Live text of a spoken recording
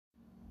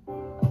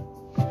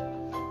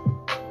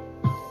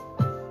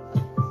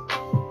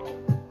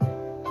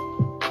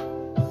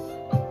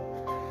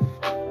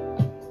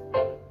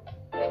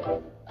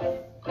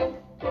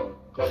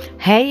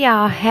Hey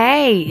y'all,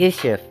 hey,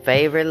 it's your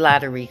favorite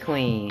lottery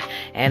queen,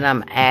 and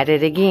I'm at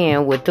it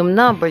again with them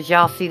numbers.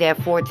 Y'all see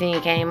that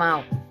 14 came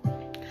out?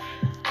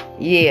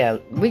 Yeah,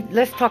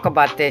 let's talk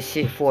about that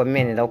shit for a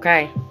minute,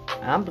 okay?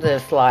 I'm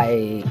just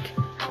like,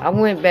 I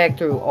went back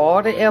through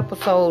all the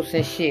episodes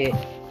and shit.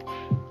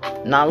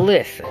 Now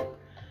listen,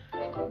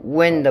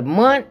 when the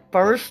month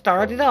first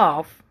started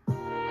off,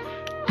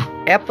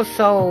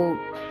 episode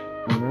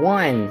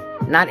 1,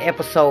 not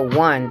episode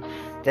 1,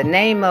 the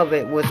name of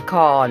it was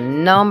called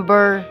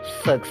Number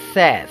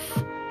Success.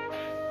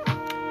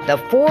 The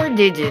 4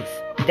 digits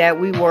that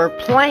we were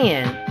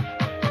playing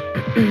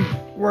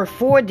were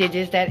 4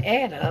 digits that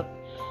add up.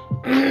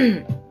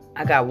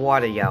 I got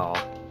water, y'all.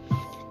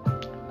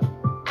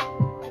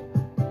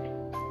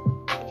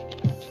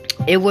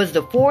 It was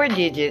the 4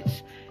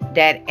 digits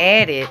that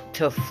added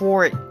to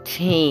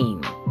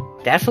 14.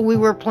 That's what we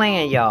were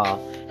playing, y'all.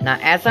 Now,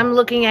 as I'm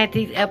looking at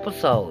these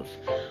episodes,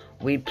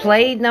 we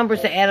played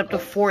numbers that add up to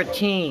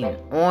 14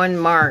 on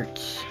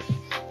March.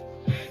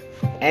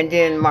 And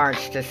then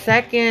March the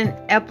 2nd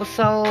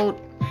episode,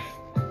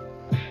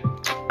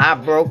 I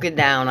broke it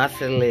down. I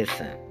said,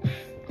 listen,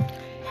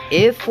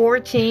 if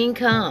 14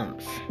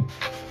 comes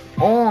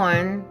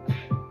on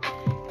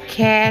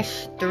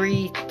Cash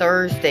 3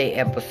 Thursday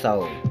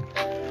episode,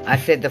 I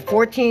said the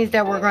 14s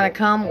that were going to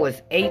come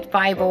was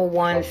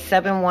 8501,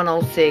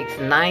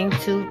 7106,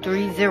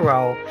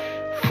 9230,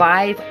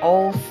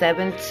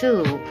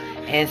 5072,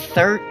 and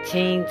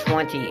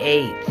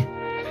 1328.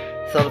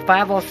 So the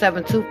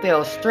 5072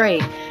 fell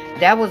straight.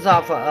 That was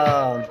off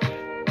of,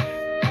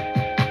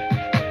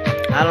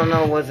 I don't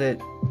know, was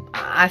it?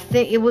 I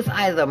think it was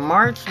either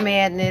March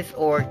Madness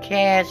or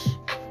Cash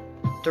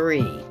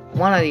 3.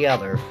 One or the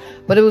other.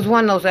 But it was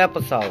one of those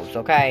episodes,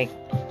 okay?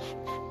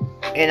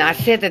 And I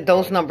said that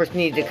those numbers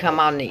needed to come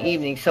out in the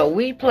evening. So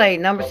we played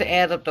numbers to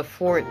add up to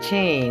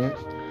 14.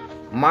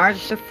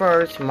 March the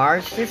 1st,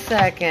 March the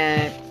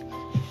 2nd,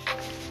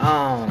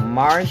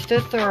 March the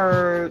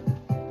 3rd,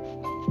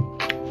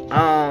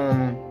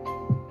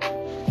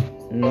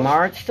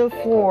 March the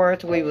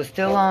 4th. We were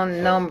still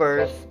on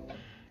numbers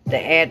to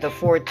add to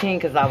 14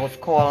 because I was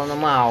calling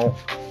them out.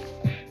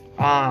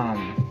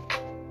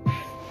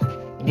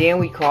 Then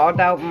we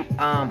called out,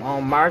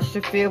 on March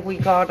the 5th, we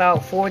called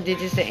out 4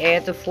 digits to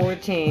add to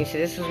 14. So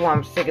this is why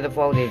I'm sick of the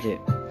 4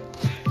 digit.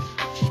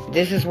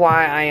 This is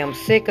why I am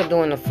sick of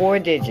doing the 4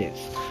 digits.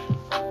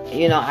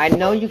 You know, I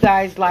know you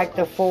guys like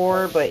the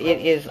 4, but it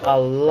is a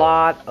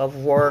lot of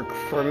work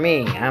for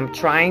me. I'm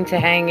trying to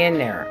hang in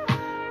there.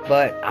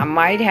 But I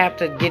might have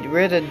to get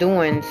rid of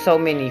doing so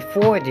many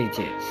 4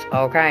 digits,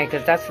 okay?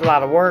 Because that's a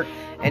lot of work.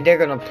 And they're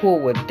going to pull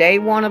what they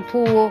want to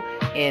pull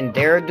in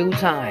their due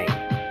time.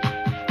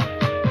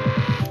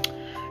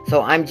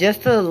 So I'm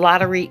just a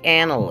lottery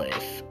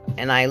analyst.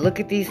 And I look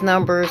at these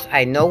numbers.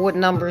 I know what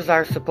numbers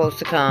are supposed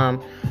to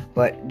come.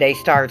 But they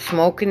start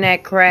smoking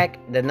that crack.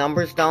 The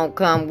numbers don't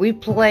come. We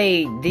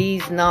played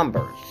these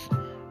numbers.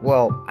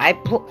 Well, I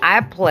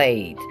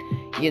played,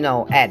 you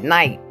know, at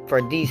night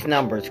for these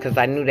numbers. Because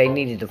I knew they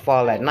needed to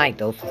fall at night,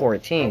 those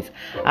 14s.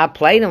 I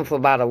played them for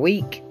about a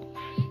week.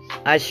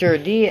 I sure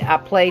did. I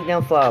played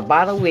them for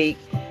about a week.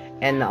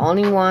 And the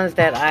only ones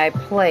that I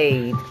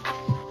played,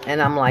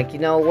 and I'm like, you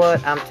know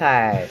what? I'm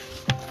tired.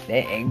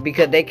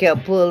 Because they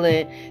kept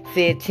pulling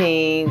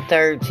 15,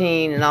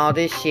 13, and all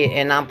this shit,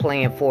 and I'm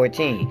playing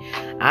 14.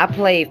 I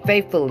played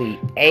faithfully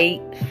 8,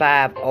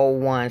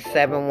 501,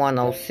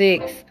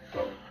 7106,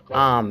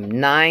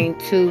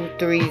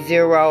 9230,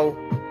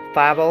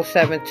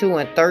 5072,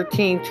 and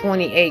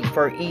 1328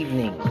 for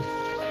evening.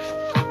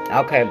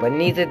 Okay, but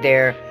neither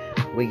there.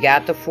 We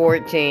got the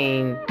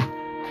 14.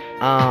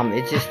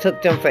 It just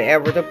took them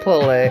forever to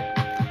pull it.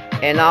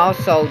 And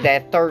also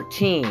that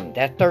 13.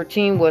 That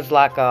 13 was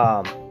like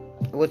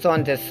was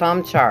on the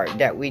sum chart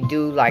that we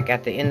do like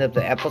at the end of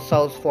the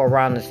episodes for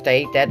around the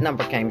state. That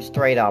number came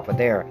straight off of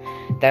there.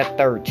 That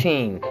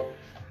 13.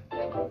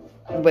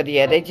 But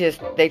yeah, they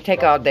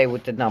take all day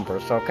with the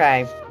numbers,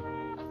 okay?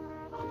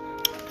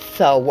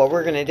 So what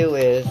we're gonna do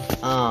is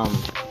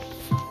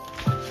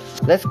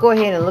let's go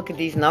ahead and look at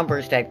these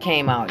numbers that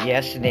came out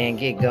yesterday and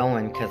get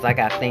going, because I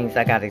got things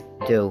I gotta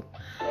do.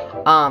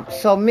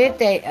 So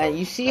midday,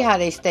 you see how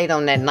they stayed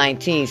on that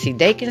 19. See,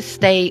 they can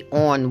stay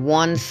on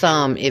one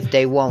sum if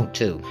they want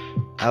to.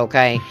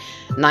 Okay.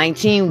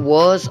 19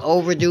 was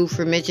overdue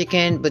for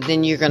Michigan, but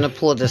then you're going to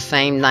pull the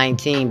same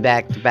 19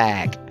 back to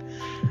back.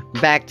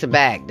 Back to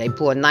back. They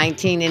pulled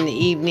 19 in the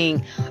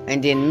evening,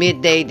 and then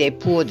midday they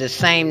pulled the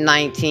same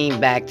 19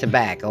 back to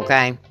back.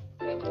 Okay.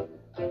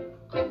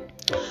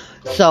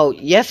 So,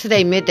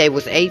 yesterday midday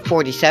was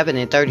 847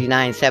 and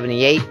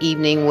 3978.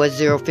 Evening was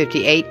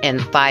 058 and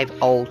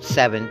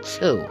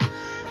 5072.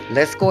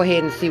 Let's go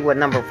ahead and see what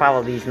number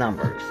follow these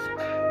numbers.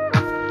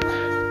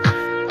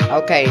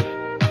 Okay.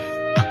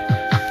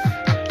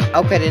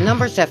 Okay, the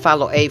numbers that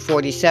follow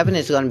 847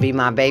 is going to be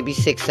my baby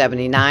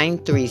 679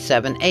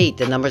 378.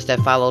 The numbers that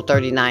follow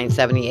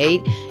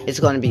 3978 is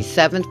going to be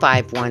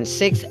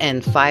 7516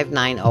 and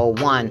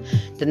 5901.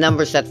 The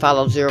numbers that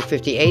follow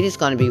 058 is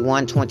going to be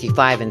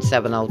 125 and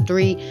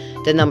 703.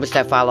 The numbers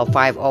that follow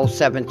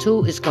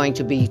 5072 is going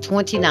to be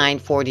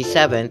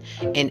 2947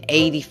 and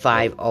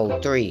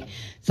 8503.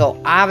 So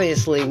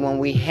obviously when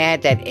we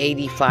had that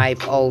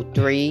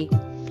 8503,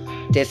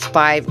 this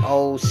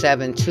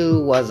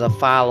 5072 was a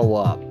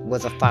follow-up,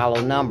 was a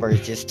follow number.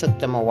 It just took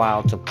them a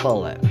while to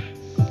pull it.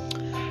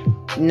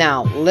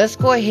 Now, let's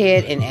go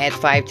ahead and add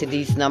 5 to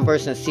these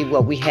numbers and see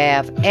what we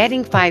have.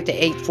 Adding 5 to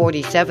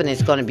 847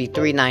 is going to be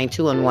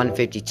 392 and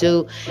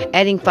 152.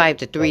 Adding 5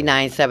 to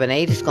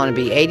 3978 is going to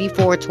be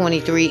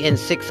 8423 and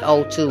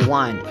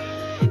 6021.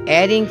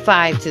 Adding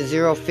 5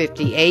 to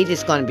 058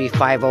 is going to be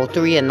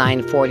 503 and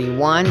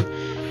 941.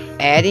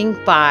 Adding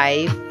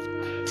 5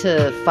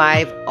 to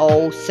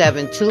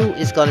 5072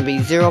 is going to be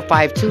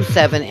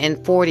 0527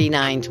 and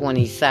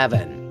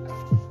 4927.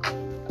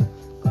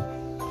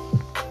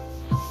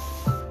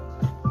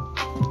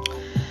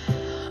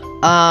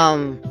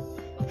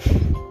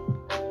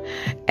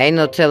 Ain't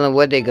no telling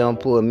what they gonna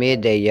pull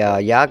midday,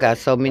 y'all. Y'all got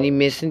so many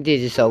missing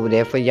digits over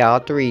there for y'all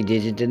 3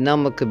 digits. The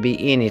number could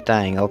be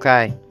anything,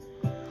 okay?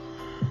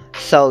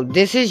 So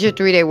this is your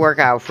 3-day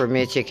workout for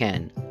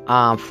Michigan.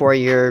 For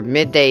your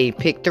midday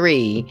pick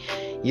 3,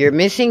 your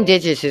missing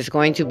digits is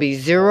going to be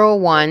 0,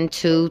 1,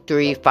 2,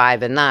 3,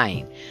 5, and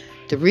 9.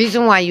 The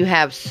reason why you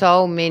have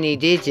so many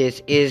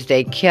digits is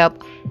they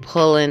kept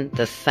pulling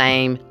the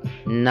same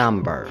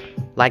number.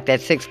 Like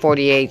that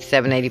 648,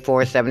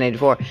 784,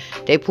 784.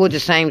 They pulled the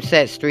same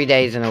sets 3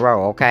 days in a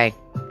row, okay?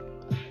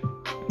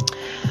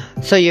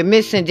 So your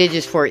missing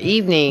digits for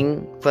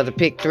evening for the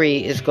pick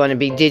 3 is going to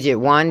be digit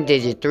 1,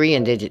 digit 3,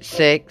 and digit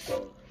 6.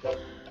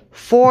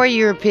 For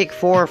your pick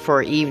 4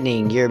 for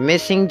evening, your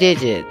missing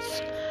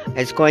digits,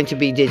 it's going to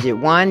be digit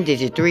 1,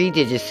 digit 3,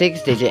 digit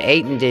 6, digit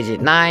 8, and digit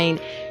 9.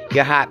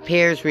 Your hot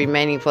pairs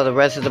remaining for the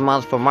rest of the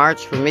month for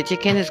March for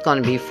Michigan is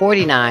going to be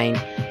 49,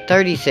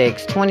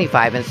 36,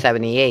 25, and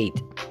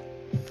 78.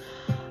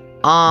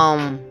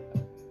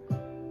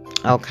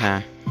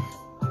 Okay.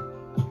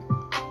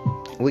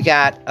 We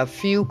got a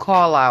few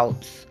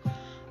call-outs.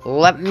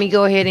 Let me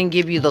go ahead and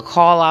give you the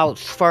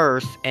call-outs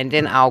first, and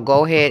then I'll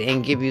go ahead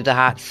and give you the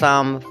hot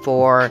sum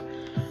for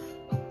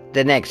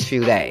the next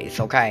few days,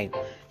 okay?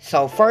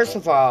 So first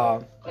of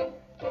all,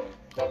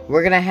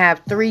 we're going to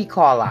have 3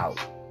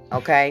 call-outs,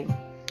 okay?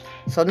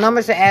 So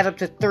numbers that add up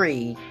to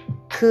 3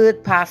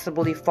 could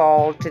possibly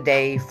fall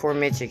today for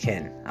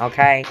Michigan,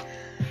 okay?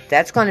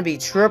 That's going to be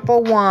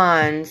triple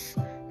ones,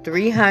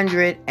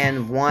 300,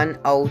 and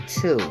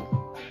 102,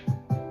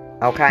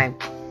 okay?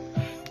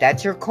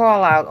 That's your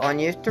call out on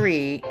your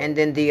 3, and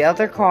then the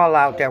other call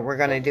out that we're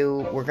going to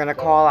do, we're going to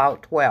call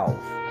out 12,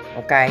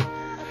 okay?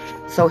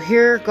 So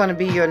here are going to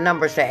be your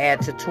numbers to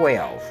add to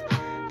 12.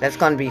 That's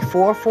going to be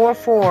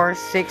 444,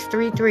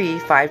 633,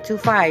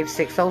 525,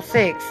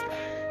 606,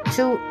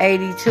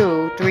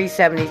 282,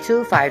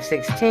 372,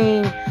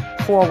 516,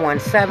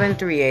 417,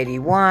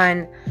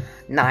 381,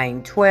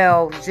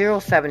 912,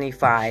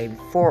 075,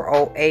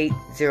 408,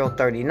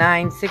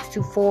 039,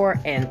 624,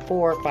 and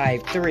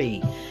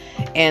 453.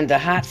 And the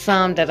hot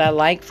sum that I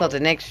like for the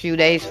next few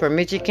days for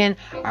Michigan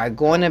are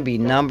going to be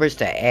numbers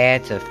to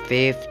add to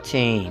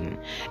 15.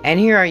 And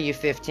here are your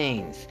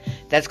 15s.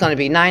 That's going to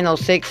be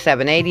 906,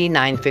 780,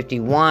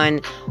 951,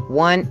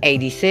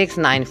 186,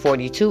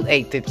 942,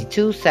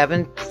 852,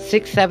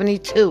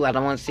 672. I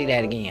don't want to see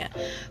that again.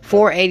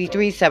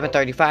 483,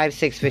 735,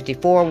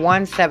 654,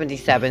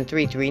 177,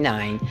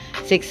 339,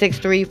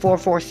 663,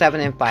 447,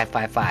 and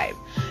 555.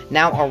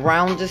 Now,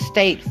 around the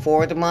state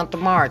for the month of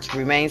March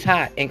remains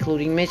hot,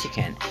 including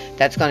Michigan.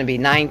 That's going to be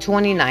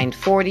 920,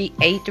 940,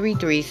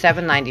 833,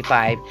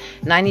 795,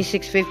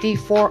 9650,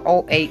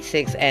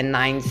 4086, and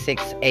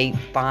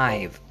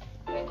 9685.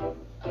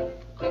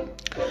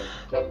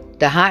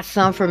 The hot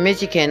sum for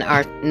Michigan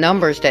are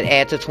numbers that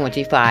add to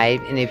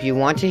 25. And if you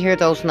want to hear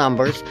those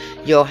numbers,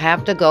 you'll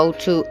have to go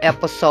to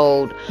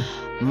episode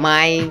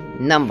My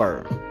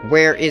Number.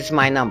 Where is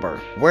my number?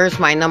 Where's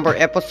my number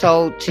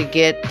episode to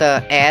get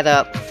the add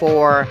up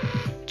for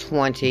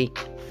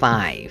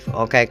 25.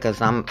 Okay,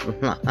 because I'm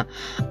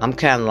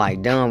kind of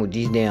like done with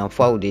these damn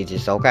 4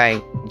 digits.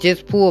 Okay,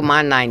 just pull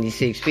my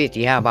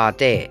 9650. How about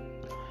that?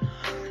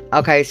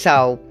 Okay,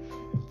 so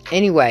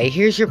anyway,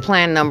 here's your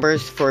plan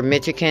numbers for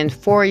Michigan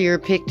for your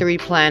pick 3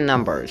 plan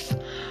numbers.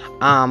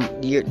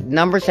 Your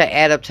numbers that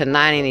add up to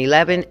 9 and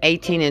 11,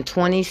 18 and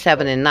 20,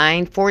 7 and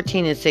 9,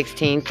 14 and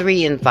 16,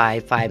 3 and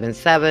 5, 5 and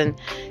 7,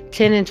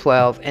 10 and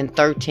 12, and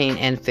 13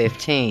 and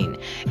 15.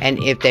 And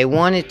if they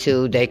wanted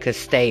to, they could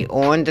stay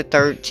on the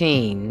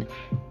 13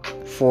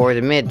 for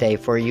the midday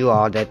for you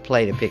all that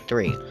play the pick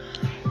 3.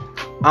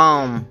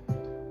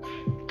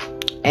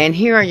 And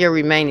here are your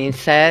remaining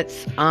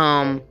sets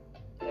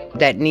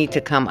that need to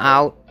come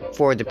out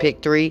for the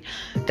pick 3.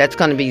 That's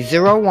going to be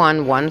 0,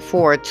 1, 1,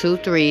 4, 2,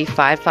 3,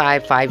 5,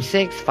 5, 5,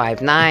 6,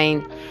 5,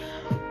 9,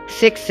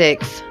 6,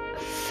 6,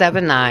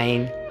 7,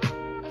 9,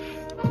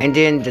 And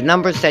then the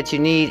numbers that you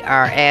need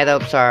are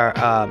add-ups are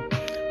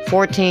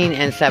 14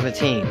 and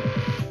 17.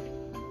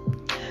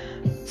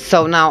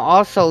 So now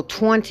also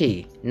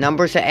 20.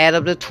 Numbers that add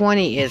up to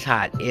 20 is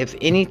hot. If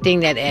anything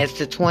that adds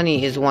to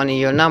 20 is one of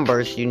your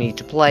numbers, you need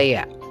to play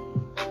it.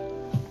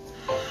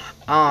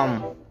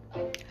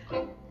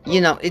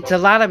 It's a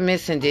lot of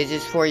missing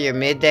digits for your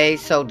midday.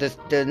 So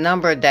the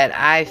number that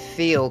I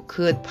feel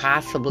could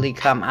possibly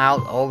come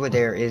out over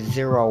there is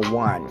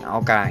 01.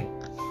 Okay.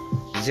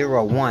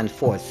 01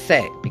 for a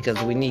set because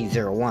we need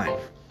 01.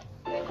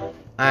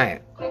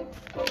 Alright.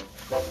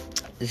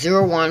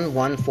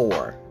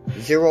 0114.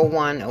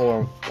 01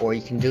 or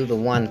you can do the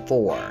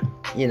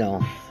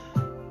 14.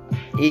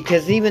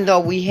 Because even though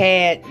we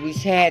had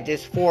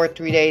this for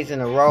 3 days in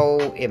a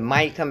row, it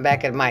might come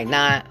back, it might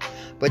not.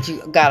 But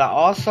you gotta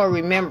also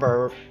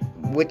remember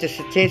with the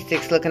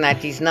statistics looking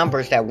at these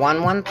numbers that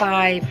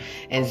 115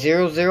 and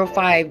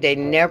 005, they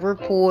never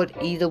pulled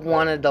either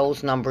one of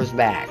those numbers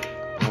back.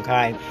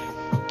 Okay?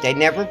 They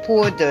never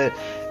pulled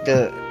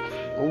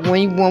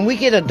when we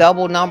get a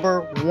double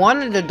number,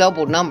 one of the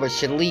double numbers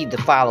should lead the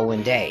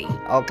following day.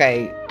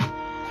 Okay?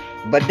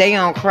 But they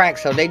on crack,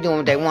 so they doing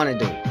what they want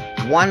to do.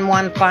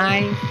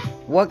 115,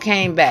 what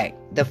came back?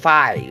 The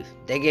 5.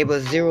 They gave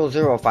us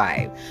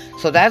 005.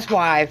 So that's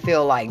why I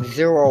feel like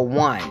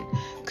 01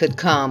 could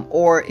come,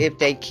 or if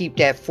they keep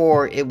that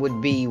 4, it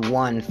would be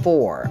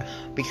 14,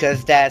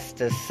 because that's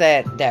the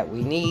set that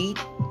we need.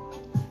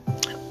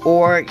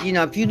 Or,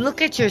 if you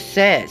look at your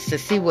sets to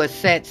see what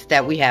sets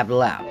that we have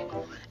left,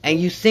 and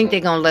you think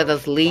they're going to let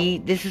us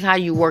lead, this is how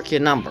you work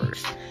your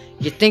numbers.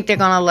 You think they're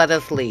going to let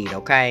us lead,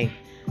 okay?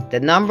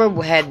 The number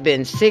had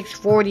been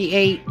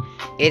 648,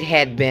 it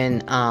had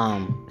been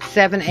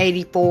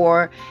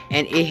 784,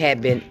 and it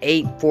had been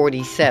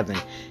 847.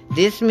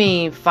 This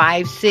means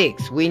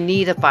 5-6. We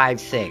need a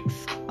 5-6.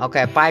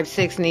 Okay,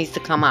 5-6 needs to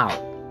come out.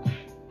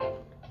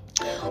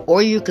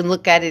 Or you can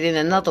look at it in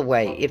another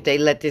way. If they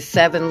let this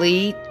 7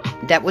 lead,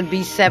 that would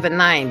be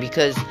 7-9,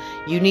 because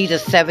you need a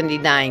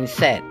 79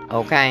 set,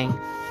 okay?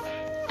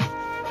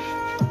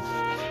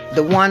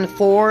 The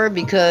 1-4,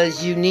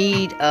 because you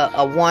need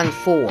a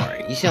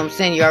 1-4. You see what I'm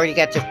saying? You already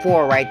got your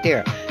 4 right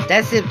there.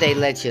 That's if they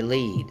let you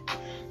lead.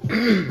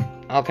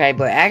 Okay,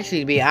 but actually,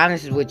 to be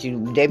honest with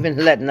you, they've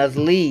been letting us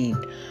lead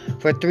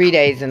for 3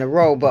 days in a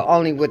row, but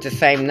only with the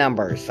same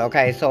numbers.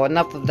 Okay, so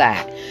enough of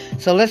that.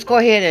 So let's go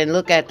ahead and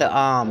look at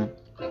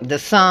the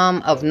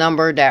sum of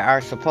number that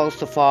are supposed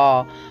to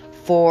fall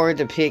for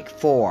the pick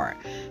 4.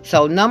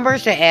 So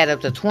numbers that add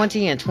up to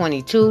 20 and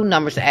 22,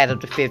 numbers that add up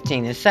to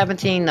 15 and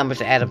 17, numbers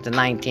that add up to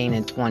 19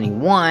 and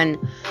 21,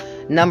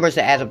 numbers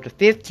that add up to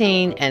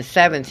 15 and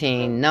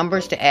 17,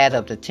 numbers that add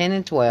up to 10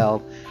 and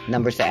 12,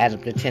 numbers that add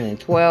up to 10 and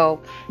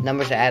 12,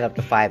 numbers that add up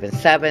to 5 and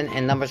 7,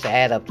 and numbers that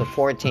add up to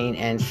 14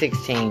 and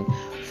 16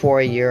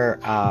 for your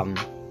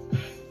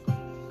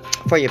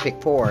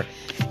pick 4.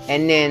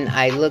 And then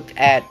I looked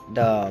at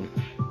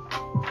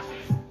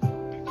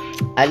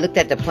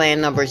the plan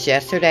numbers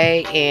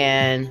yesterday,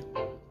 and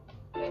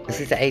is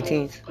this the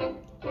 18th?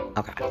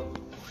 Okay.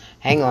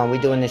 Hang on,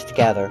 we're doing this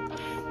together.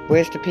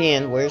 Where's the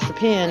pen? Where's the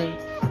pen?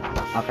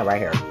 Okay,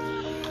 right here.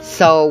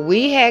 So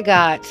we had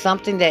got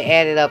something that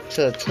added up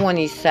to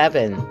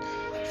 27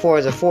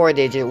 for the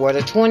 4-digit, where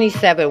the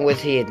 27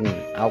 was hidden,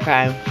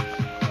 okay?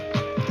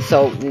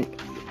 So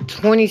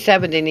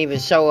 27 didn't even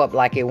show up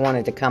like it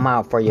wanted to come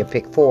out for your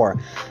pick 4.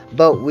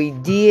 But we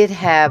did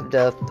have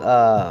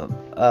a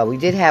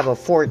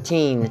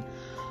 14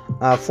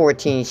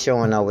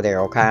 showing over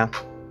there, okay?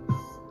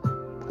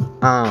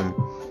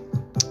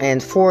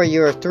 And for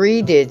your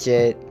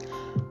 3-digit,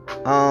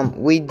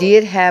 we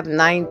did have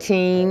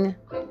 19.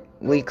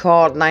 We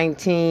called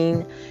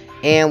 19,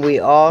 and we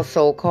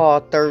also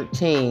called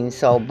 13.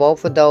 So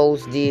both of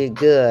those did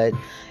good.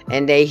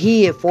 And they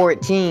hid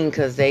 14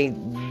 because they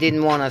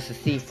didn't want us to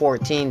see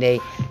 14.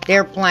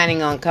 They're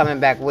planning on coming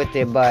back with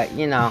it, but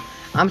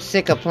I'm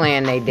sick of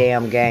playing they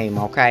damn game,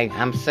 okay?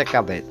 I'm sick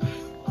of it.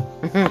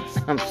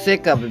 I'm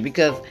sick of it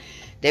because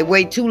they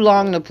wait too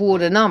long to pull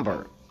the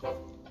number.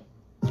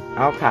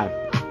 Okay.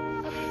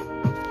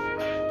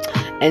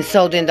 And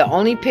so then the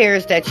only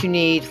pairs that you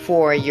need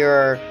for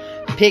your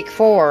pick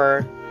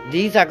 4,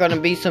 these are going to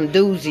be some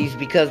doozies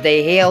because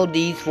they held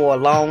these for a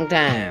long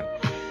time.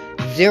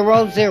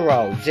 00,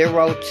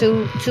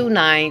 02,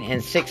 29,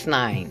 and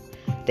 69.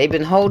 They've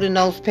been holding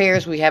those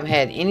pairs. We haven't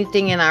had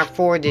anything in our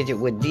 4-digit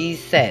with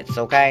these sets,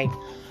 okay?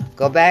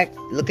 Go back,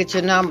 look at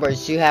your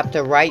numbers. You have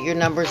to write your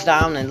numbers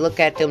down and look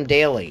at them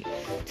daily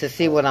to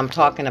see what I'm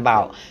talking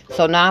about.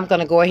 So now I'm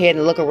going to go ahead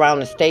and look around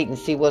the state and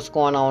see what's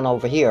going on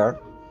over here.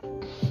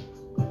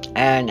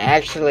 And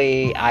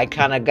actually, I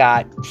kind of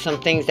got some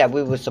things that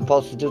we were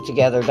supposed to do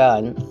together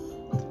done.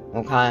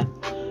 Okay.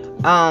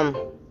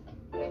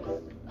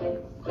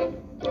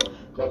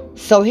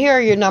 So here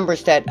are your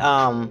numbers that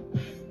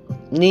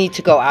need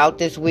to go out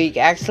this week.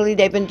 Actually,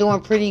 they've been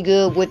doing pretty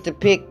good with the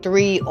pick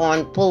 3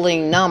 on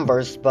pulling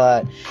numbers,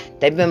 but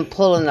they've been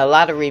pulling a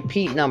lot of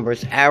repeat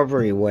numbers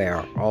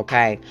everywhere,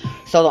 okay?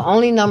 So the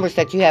only numbers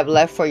that you have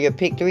left for your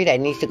pick 3 that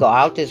needs to go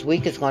out this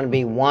week is going to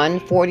be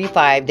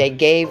 145. They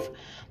gave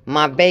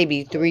my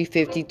baby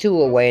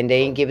 352 away, and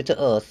they didn't give it to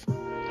us.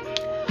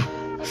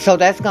 So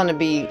that's going to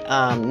be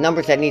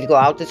numbers that need to go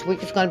out this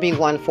week. It's going to be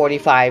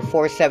 145,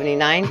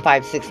 479,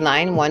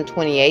 569,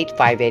 128,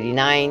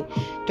 589,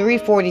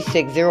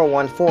 346,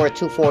 014,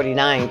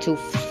 249,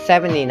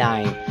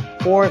 279,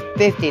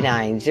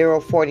 459,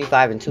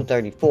 045, and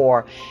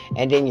 234.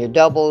 And then your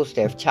doubles,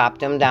 they've chopped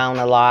them down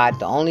a lot.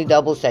 The only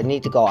doubles that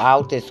need to go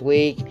out this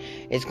week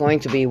is going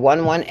to be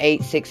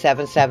 118,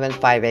 677,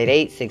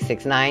 588,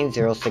 669,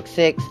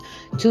 066,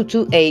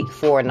 228,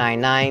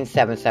 499,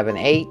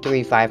 778,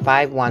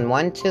 355,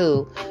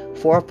 112,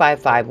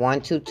 455,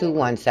 122,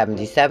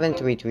 177,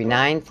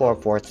 339,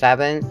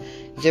 447,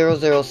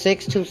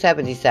 006,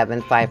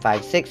 277,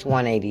 556,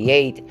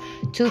 188,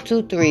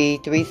 223,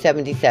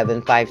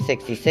 377,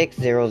 566,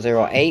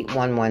 008,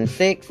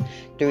 116,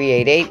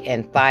 388,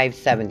 and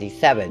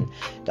 577.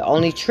 The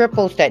only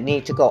triples that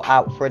need to go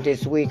out for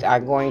this week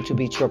are going to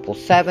be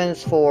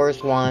 777s, 4s,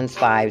 1s,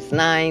 5s,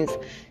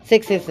 9s,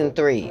 6s, and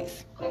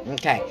 3s.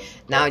 Okay,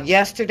 now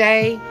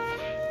yesterday,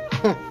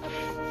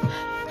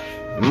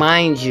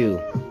 mind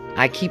you,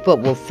 I keep up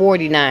with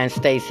 49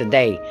 states a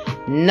day.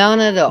 None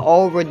of the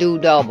overdue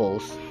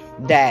doubles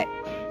that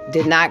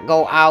did not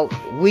go out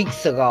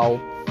weeks ago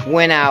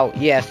went out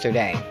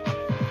yesterday.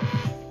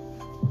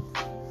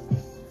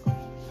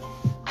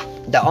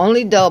 The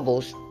only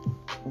doubles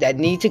that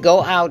need to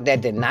go out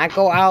that did not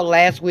go out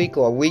last week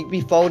or a week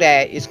before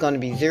that is going to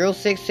be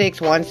 066,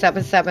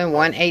 177,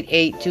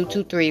 188,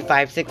 223,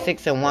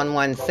 566, and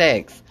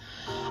 116.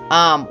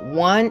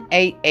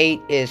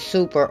 188 is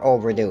super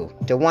overdue.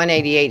 The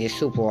 188 is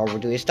super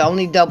overdue. It's the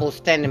only double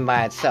standing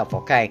by itself,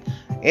 okay?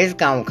 It's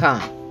gonna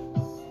come.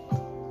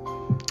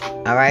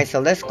 Alright, so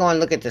let's go and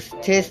look at the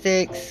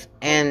statistics.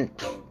 And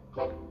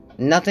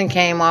nothing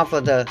came off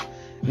of the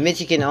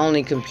Michigan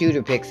only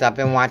computer picks. I've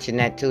been watching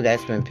that too.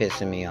 That's been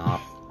pissing me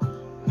off.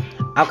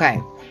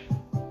 Okay.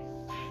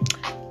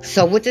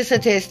 So with the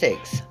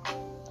statistics,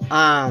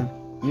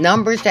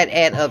 numbers that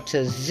add up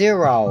to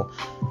 0,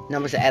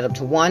 numbers that add up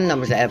to 1,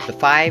 numbers that add up to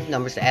 5,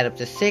 numbers that add up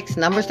to 6,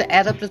 numbers that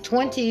add up to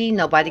 20.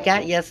 Nobody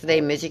got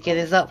yesterday. Michigan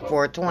is up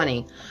for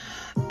 20,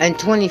 and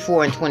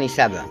 24 and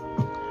 27.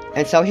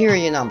 And so here are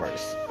your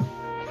numbers.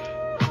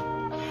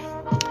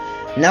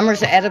 Numbers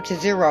that add up to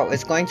 0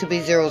 is going to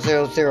be 0,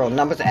 0, 0.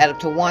 Numbers that add up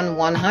to 1,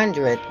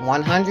 100.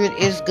 100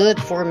 is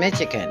good for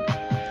Michigan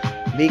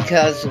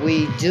because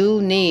we do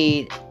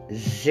need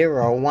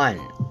 0, 1.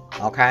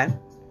 Okay?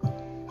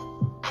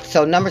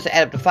 So numbers that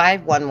add up to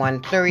 5,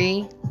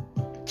 113,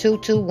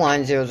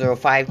 221,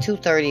 005,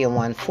 230, and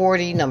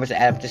 140. Numbers that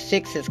add up to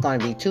 6 is going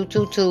to be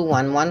 222,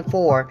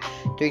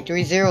 114,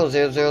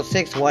 330,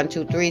 006,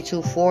 123,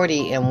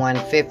 240, and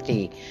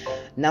 150.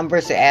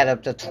 Numbers that add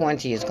up to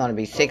 20 is going to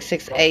be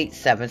 668,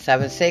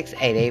 776,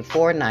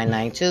 884,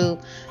 992,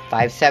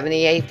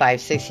 578,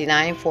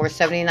 569,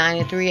 479,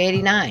 and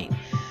 389.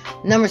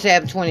 Numbers that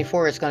add up to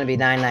 24 is going to be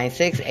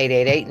 996,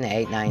 888, and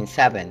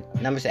 897.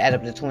 Numbers that add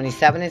up to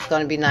 27 is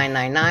going to be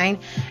 999.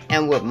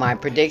 And with my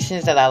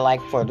predictions that I like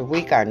for the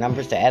week are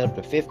numbers that add up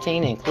to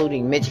 15,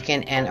 including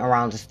Michigan and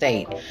around the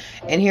state.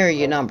 And here are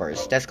your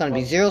numbers. That's going to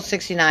be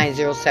 069,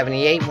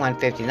 078,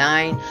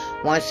 159,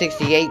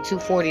 168,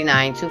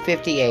 249,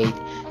 258,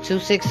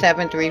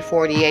 267,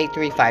 348,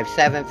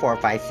 357,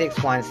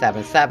 456,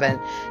 177,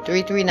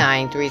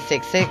 339,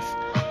 366,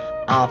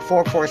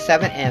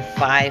 447, and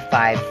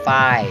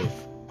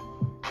 555.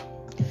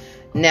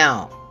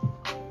 Now,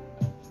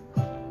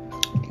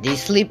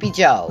 these Sleepy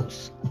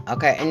Joes.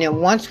 Okay, and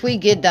then once we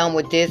get done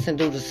with this and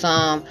do the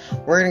sum,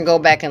 we're going to go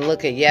back and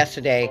look at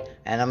yesterday,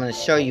 and I'm going to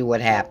show you what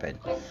happened.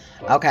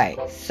 Okay,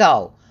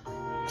 so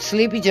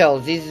Sleepy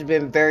Joes, these have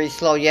been very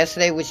slow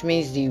yesterday, which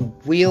means they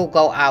will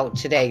go out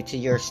today to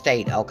your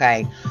state,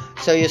 okay?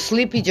 So your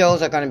Sleepy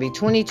Joes are going to be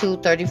 22,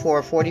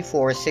 34,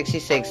 44,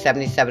 66,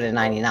 77, and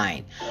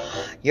 99.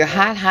 Your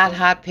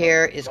hot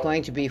pair is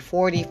going to be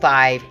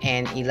 45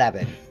 and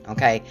 11,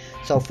 okay?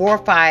 So 4,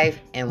 5,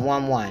 and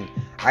 1, 1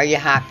 are your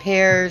hot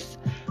pairs,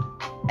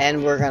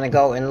 and we're going to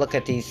go and look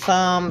at these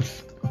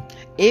sums.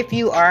 If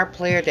you are a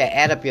player that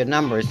add up your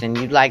numbers and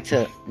you'd like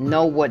to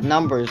know what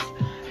numbers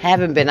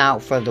haven't been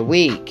out for the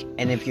week,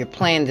 and if you're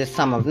playing this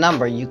sum of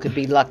number, you could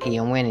be lucky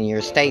and win in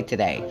your state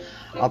today.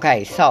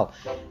 Okay, so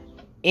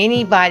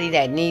anybody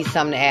that needs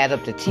something to add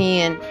up to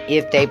 10,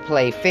 if they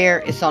play fair,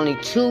 it's only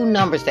 2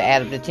 numbers to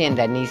add up to 10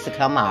 that needs to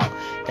come out.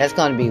 That's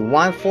going to be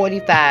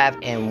 145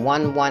 and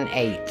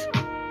 118.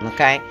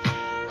 Okay?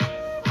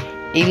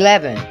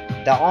 11.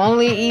 The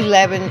only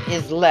 11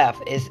 is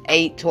left is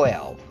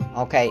 812.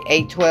 Okay,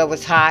 812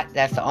 is hot.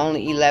 That's the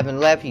only 11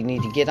 left. You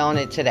need to get on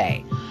it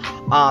today.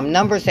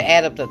 Numbers to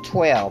add up to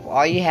 12.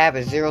 All you have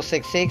is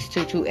 066,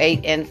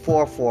 228, and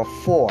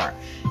 444.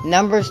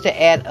 Numbers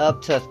to add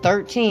up to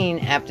 13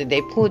 after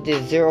they put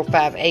this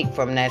 058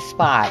 from that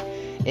spot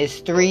is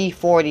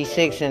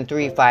 346 and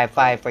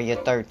 355 for your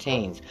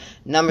 13s.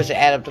 Numbers to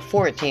add up to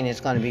 14 is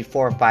going to be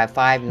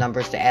 455.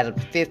 Numbers to add up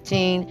to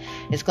 15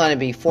 is going to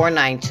be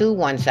 492,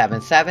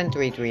 177,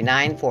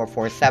 339,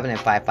 447, and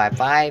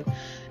 555.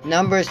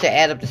 Numbers to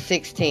add up to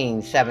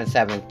 16,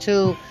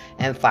 772,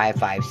 and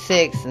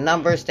 556.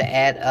 Numbers to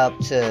add up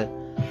to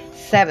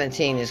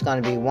 17 is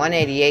going to be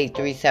 188,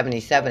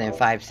 377, and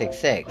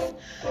 566.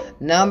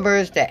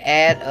 Numbers to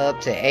add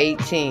up to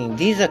 18.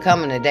 These are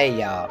coming today,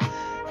 y'all.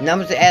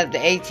 Numbers to add up to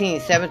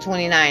 18,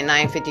 729,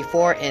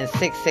 954, and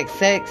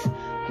 666.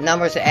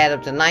 Numbers to add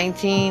up to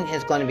 19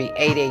 is going to be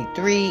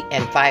 883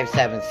 and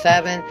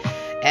 577.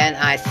 And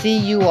I see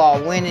you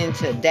all winning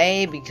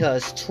today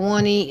because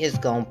 20 is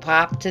going to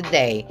pop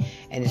today.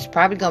 And it's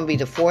probably going to be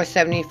the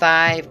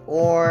 475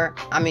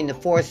 the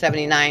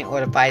 479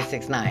 or the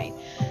 569.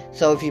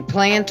 So if you're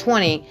playing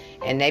 20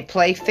 and they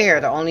play fair,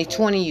 the only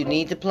 20 you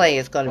need to play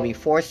is going to be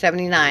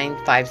 479,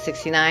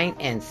 569,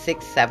 and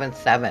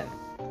 677.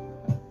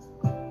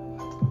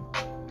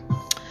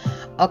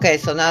 Okay,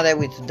 so now that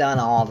we've done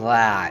all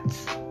that,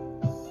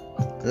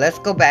 let's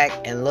go back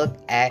and look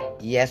at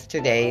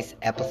yesterday's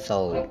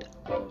episode,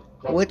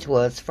 which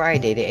was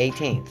Friday the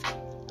 18th.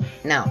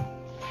 Now,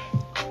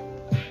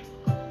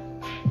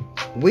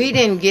 we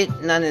didn't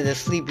get none of the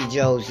Sleepy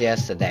Joes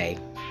yesterday.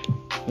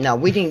 No,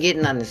 we didn't get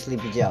none of the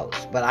Sleepy Joes.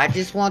 But I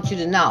just want you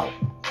to know,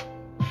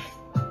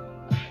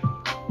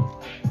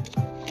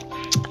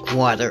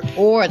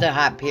 or the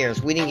hot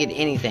pears, we didn't get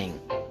anything.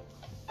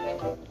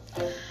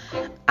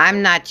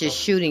 I'm not just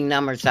shooting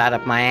numbers out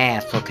of my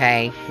ass,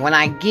 okay? When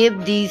I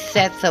give these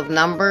sets of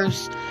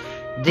numbers,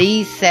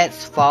 these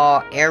sets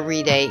fall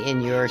every day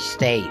in your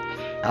state,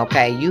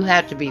 okay? You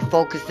have to be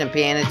focused and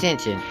paying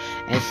attention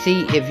and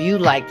see if you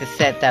like the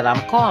set that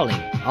I'm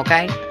calling,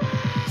 okay?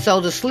 So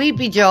the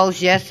Sleepy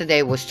Joes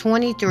yesterday was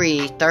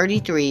 23,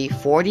 33,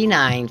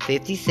 49,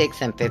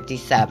 56, and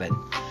 57.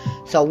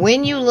 So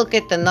when you look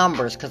at the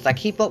numbers, because I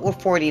keep up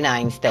with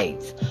 49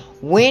 states,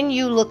 when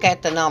you look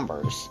at the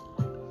numbers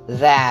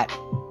that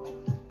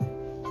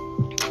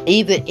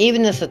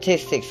even the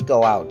statistics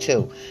go out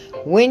too.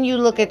 When you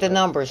look at the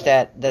numbers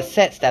that the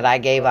sets that I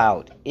gave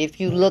out, if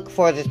you look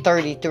for the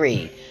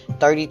 33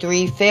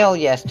 fell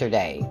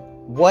yesterday.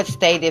 What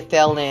state it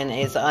fell in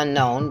is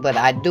unknown, but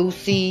I do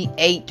see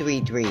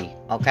 833,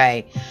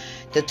 okay?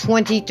 The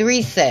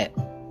 23 set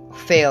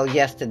fell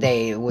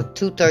yesterday with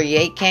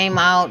 238 came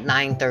out,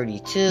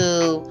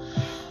 932,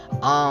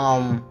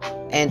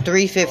 and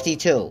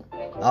 352.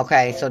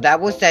 Okay, so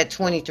that was that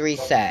 23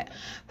 set.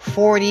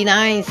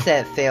 49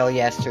 set fell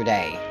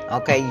yesterday.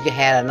 Okay, you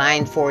had a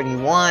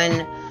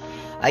 941,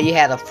 you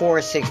had a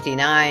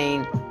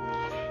 469,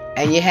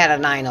 and you had a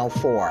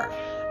 904.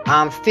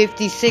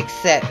 56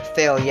 set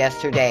fell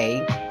yesterday.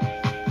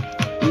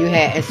 You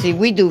had, and see,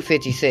 we do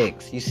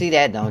 56. You see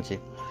that, don't you?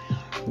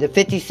 The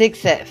 56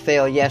 set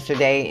fell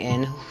yesterday,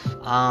 and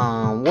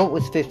what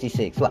was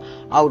 56?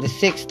 Well, the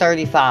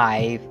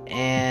 635,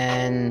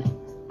 and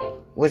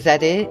was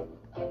that it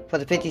for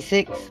the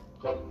 56?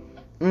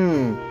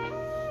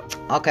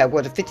 Okay,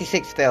 well, the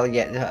 56 fell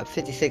yet.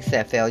 56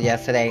 set fell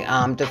yesterday.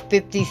 The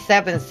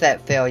 57 set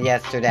fell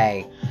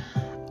yesterday.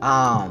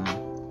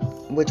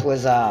 Which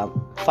was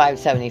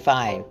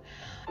 575.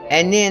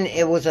 And then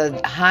it was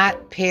a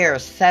hot pair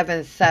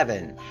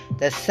 7-7.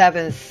 The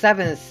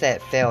 7-7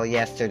 set fell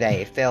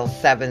yesterday. It fell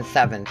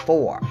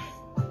 774.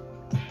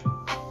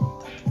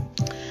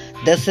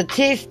 The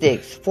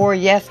statistics for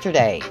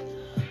yesterday,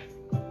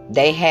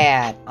 they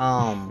had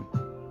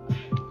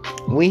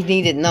we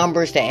needed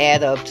numbers to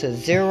add up to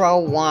 0,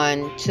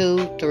 1,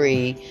 2,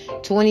 3,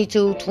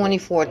 22,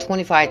 24,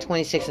 25,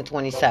 26, and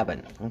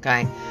 27.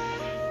 Okay.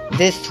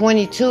 This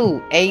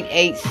 22,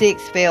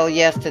 886 fell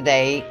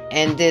yesterday,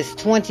 and this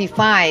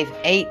 25,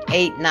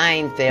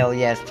 889 fell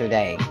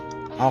yesterday,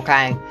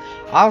 okay?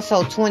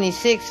 Also,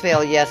 26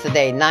 fell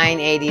yesterday,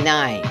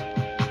 989,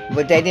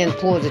 but they didn't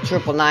pull the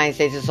triple nines,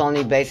 they just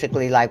only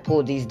basically like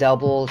pulled these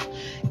doubles.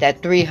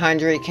 That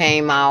 300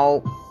 came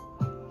out,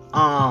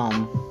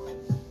 I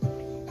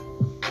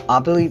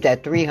believe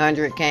that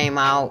 300 came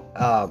out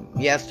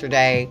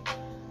yesterday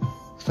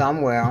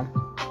somewhere.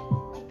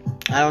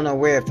 I don't know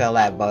where it fell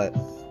at, but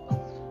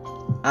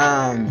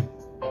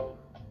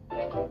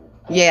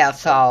yeah,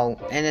 so,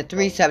 and the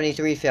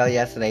 373 fell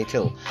yesterday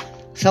too.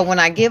 So when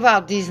I give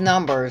out these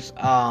numbers,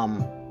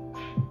 I'm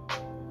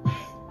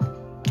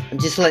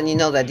just letting you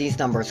know that these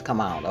numbers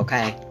come out,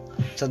 okay?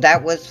 So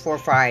that was for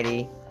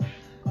Friday.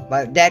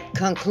 But that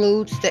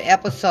concludes the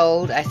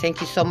episode. I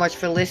thank you so much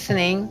for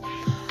listening.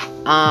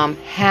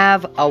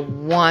 Have a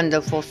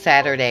wonderful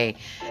Saturday.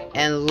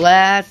 And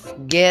let's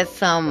get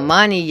some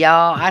money,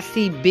 y'all. I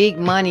see big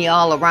money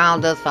all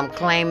around us. I'm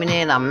claiming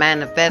it. I'm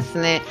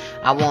manifesting it.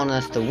 I want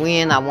us to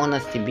win. I want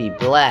us to be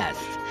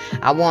blessed.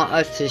 I want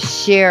us to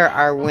share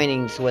our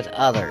winnings with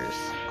others,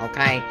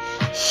 okay?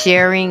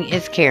 Sharing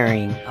is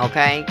caring,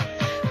 okay?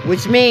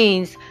 Which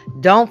means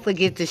don't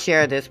forget to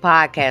share this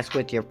podcast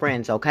with your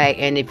friends, okay?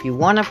 And if you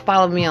want to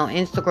follow me on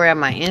Instagram,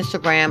 my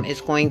Instagram is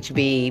going to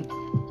be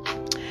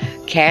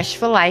Cash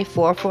for Life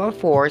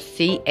 444,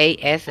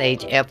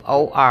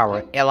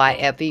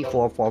 CASHFORLIFE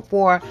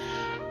 444.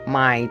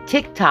 My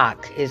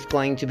TikTok is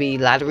going to be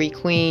Lottery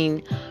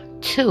Queen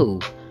 2.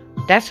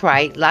 That's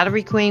right,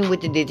 Lottery Queen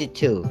with the digit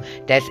 2.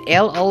 That's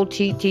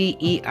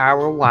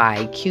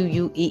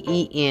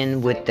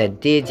LOTTERYQUEEN with the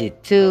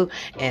digit 2.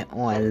 And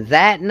on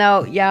that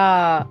note,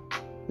 y'all,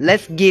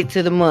 let's get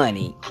to the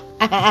money.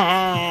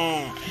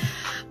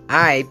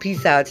 Alright,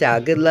 peace out,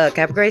 y'all. Good luck.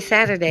 Have a great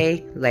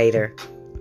Saturday. Later.